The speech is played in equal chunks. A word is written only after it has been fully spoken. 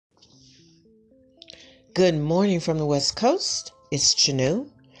Good morning from the West Coast. It's Chanu.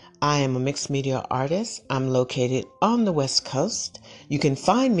 I am a mixed media artist. I'm located on the West Coast. You can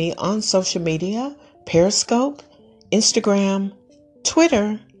find me on social media, Periscope, Instagram,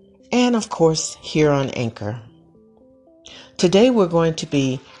 Twitter, and of course here on Anchor. Today we're going to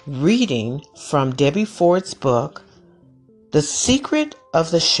be reading from Debbie Ford's book, The Secret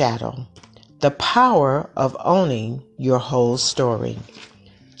of the Shadow, The Power of Owning Your Whole Story.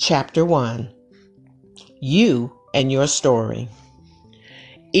 Chapter 1. You and Your Story.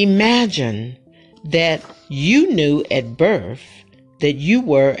 Imagine that you knew at birth that you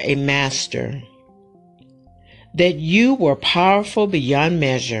were a master, that you were powerful beyond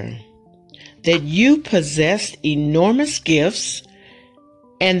measure, that you possessed enormous gifts,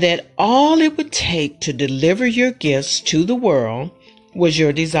 and that all it would take to deliver your gifts to the world was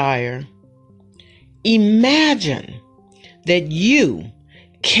your desire. Imagine that you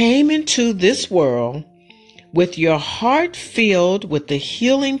came into this world with your heart filled with the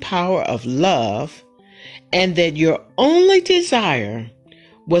healing power of love, and that your only desire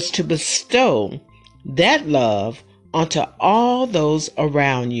was to bestow that love onto all those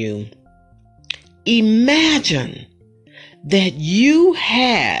around you. Imagine that you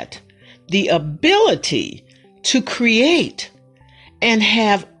had the ability to create and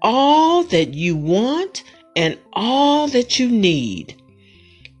have all that you want and all that you need.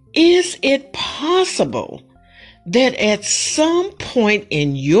 Is it possible that at some point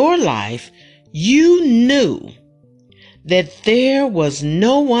in your life you knew that there was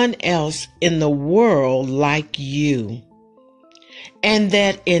no one else in the world like you, and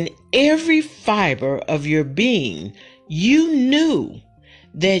that in every fiber of your being you knew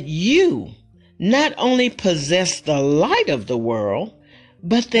that you not only possessed the light of the world,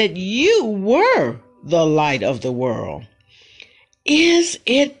 but that you were the light of the world? Is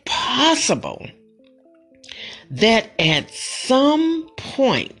it possible that at some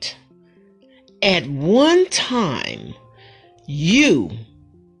point, at one time, you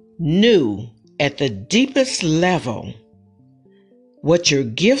knew at the deepest level what your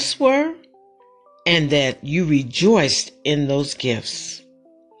gifts were, and that you rejoiced in those gifts?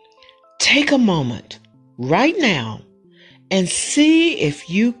 Take a moment right now and see if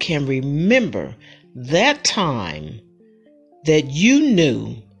you can remember that time that you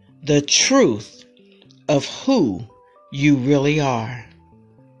knew the truth of who you really are.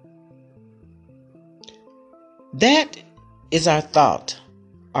 That is our thought,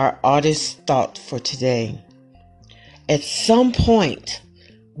 our artist's thought for today. At some point,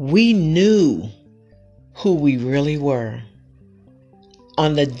 we knew who we really were.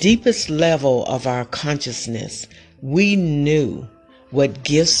 On the deepest level of our consciousness, we knew what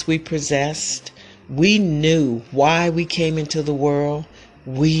gifts we possessed. We knew why we came into the world.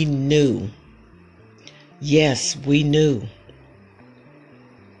 We knew. Yes, we knew.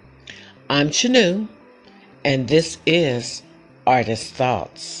 I'm Chanu, and this is Artist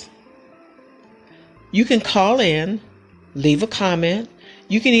Thoughts. You can call in, leave a comment.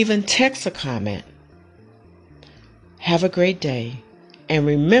 You can even text a comment. Have a great day. And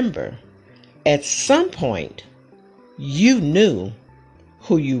remember, at some point, you knew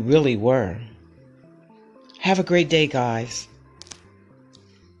who you really were. Have a great day, guys.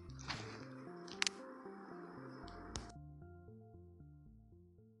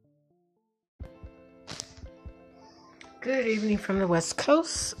 Good evening from the West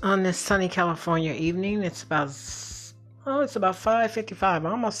Coast on this sunny California evening. It's about 5:55,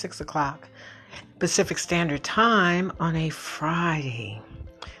 almost 6 o'clock Pacific Standard Time on a Friday.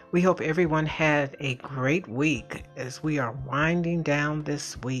 We hope everyone had a great week as we are winding down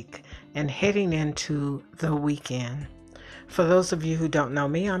this week and heading into the weekend. For those of you who don't know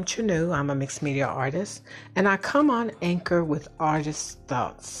me, I'm Chanu. I'm a mixed media artist, and I come on Anchor with Artist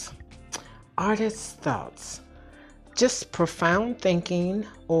Thoughts. Artist Thoughts. Just profound thinking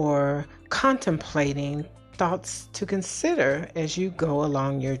or contemplating thoughts to consider as you go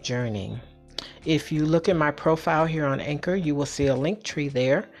along your journey. If you look at my profile here on Anchor, you will see a link tree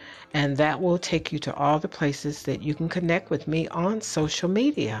there, and that will take you to all the places that you can connect with me on social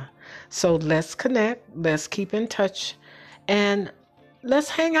media. So let's connect, let's keep in touch, and let's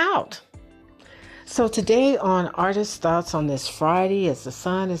hang out. So today on Artist Thoughts on this Friday, as the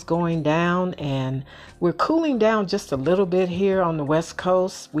sun is going down and we're cooling down just a little bit here on the West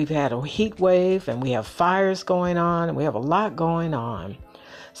Coast. We've had a heat wave and we have fires going on and we have a lot going on.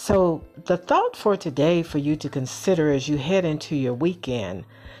 So the thought for today for you to consider as you head into your weekend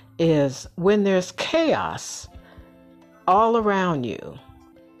is, when there's chaos all around you,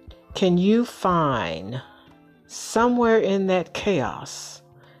 can you find somewhere in that chaos,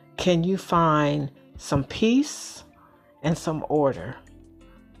 can you find some peace, and some order,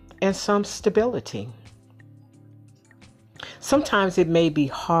 and some stability. Sometimes it may be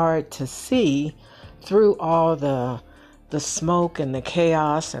hard to see through all the smoke and the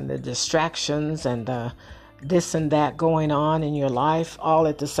chaos and the distractions and the this and that going on in your life all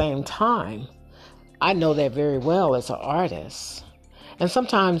at the same time. I know that very well as an artist. And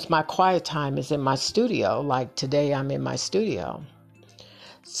sometimes my quiet time is in my studio, like today I'm in my studio.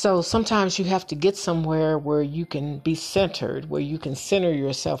 So sometimes you have to get somewhere where you can be centered, where you can center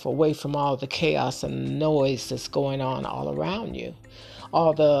yourself away from all the chaos and noise that's going on all around you.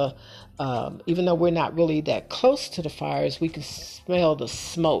 All the, even though we're not really that close to the fires, we can smell the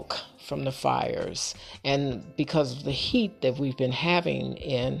smoke from the fires. And because of the heat that we've been having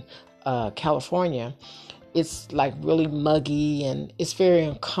in California, it's like really muggy and it's very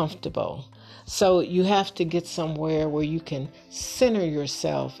uncomfortable. So you have to get somewhere where you can center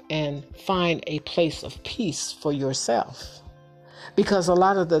yourself and find a place of peace for yourself. Because a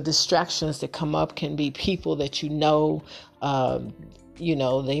lot of the distractions that come up can be people that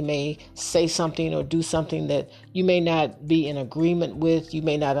they may say something or do something that you may not be in agreement with. You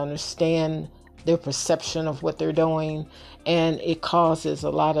may not understand their perception of what they're doing, and it causes a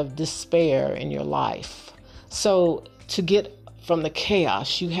lot of despair in your life. So to get from the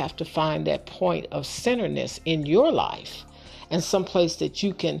chaos, you have to find that point of centeredness in your life and someplace that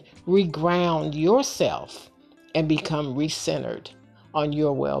you can reground yourself and become recentered on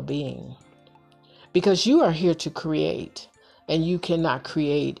your well-being. Because you are here to create, and you cannot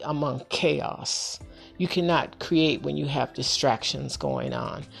create among chaos. You cannot create when you have distractions going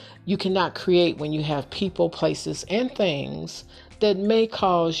on. You cannot create when you have people, places, and things that may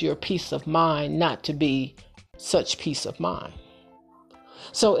cause your peace of mind not to be such peace of mind.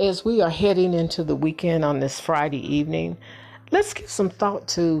 So as we are heading into the weekend on this Friday evening, let's give some thought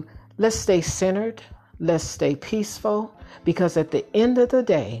to, let's stay centered, let's stay peaceful, because at the end of the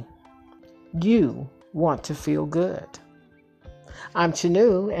day, you want to feel good. I'm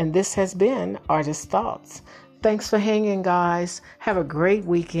Chanu, and this has been Artist Thoughts. Thanks for hanging, guys. Have a great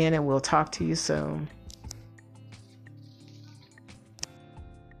weekend, and we'll talk to you soon.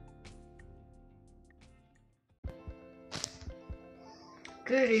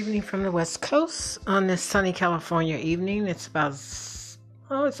 Good evening from the West Coast on this sunny California evening. It's about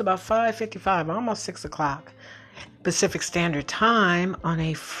 5:55, almost 6 o'clock Pacific Standard Time on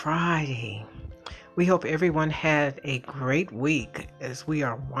a Friday. We hope everyone had a great week as we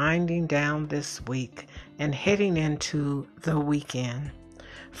are winding down this week and heading into the weekend.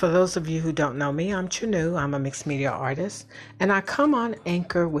 For those of you who don't know me, I'm Chanu. I'm a mixed media artist, and I come on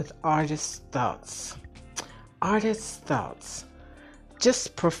Anchor with Artist Thoughts. Artist Thoughts.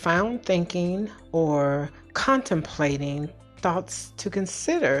 Just profound thinking or contemplating thoughts to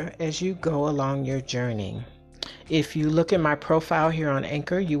consider as you go along your journey. If you look at my profile here on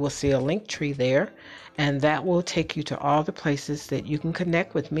Anchor, you will see a link tree there, and that will take you to all the places that you can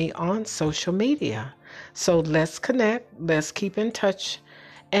connect with me on social media. So let's connect, let's keep in touch,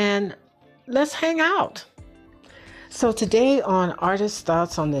 and let's hang out. So today on Artist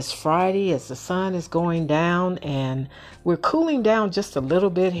Thoughts on this Friday, as the sun is going down and we're cooling down just a little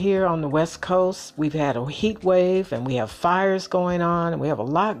bit here on the West Coast. We've had a heat wave and we have fires going on and we have a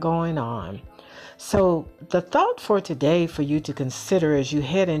lot going on. So the thought for today for you to consider as you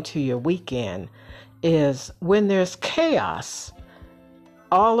head into your weekend is, when there's chaos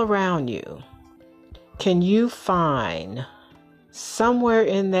all around you, can you find somewhere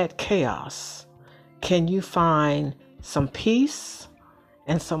in that chaos, can you find some peace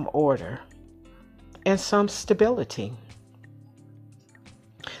and some order and some stability?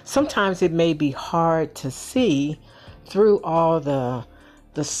 Sometimes it may be hard to see through all the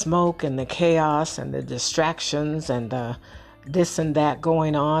smoke and the chaos and the distractions and the this and that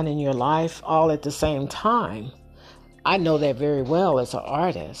going on in your life all at the same time. I know that very well as an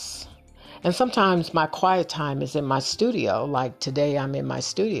artist. And sometimes my quiet time is in my studio, like today I'm in my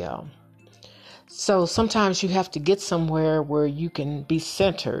studio. So sometimes you have to get somewhere where you can be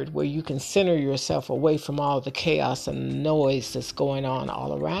centered, where you can center yourself away from all the chaos and noise that's going on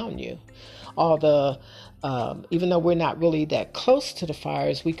all around you. All the, even though we're not really that close to the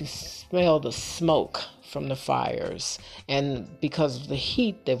fires, we can smell the smoke from the fires. And because of the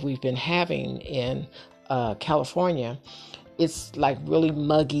heat that we've been having in California, it's like really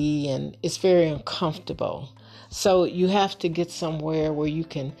muggy and it's very uncomfortable. So you have to get somewhere where you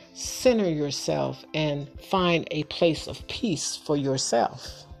can center yourself and find a place of peace for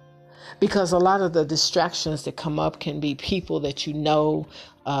yourself. Because a lot of the distractions that come up can be people that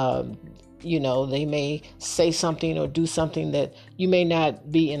They may say something or do something that you may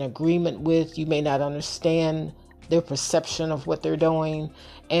not be in agreement with. You may not understand their perception of what they're doing,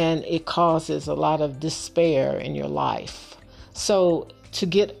 and it causes a lot of despair in your life. So to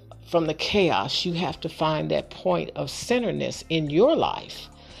get from the chaos, you have to find that point of centeredness in your life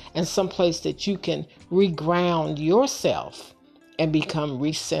and someplace that you can reground yourself and become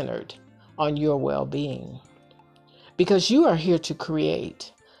recentered on your well-being. Because you are here to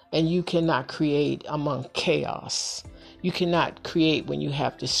create, and you cannot create among chaos. You cannot create when you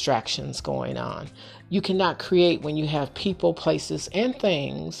have distractions going on. You cannot create when you have people, places, and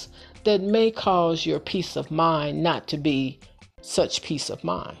things that may cause your peace of mind not to be such peace of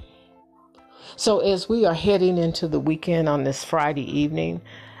mind. So as we are heading into the weekend on this Friday evening,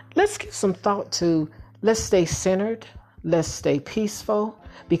 let's give some thought to, let's stay centered, let's stay peaceful,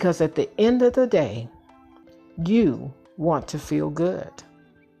 because at the end of the day, you want to feel good.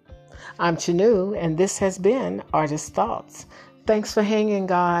 I'm Chanu, and this has been Artist Thoughts. Thanks for hanging,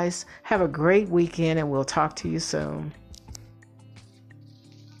 guys. Have a great weekend, and we'll talk to you soon.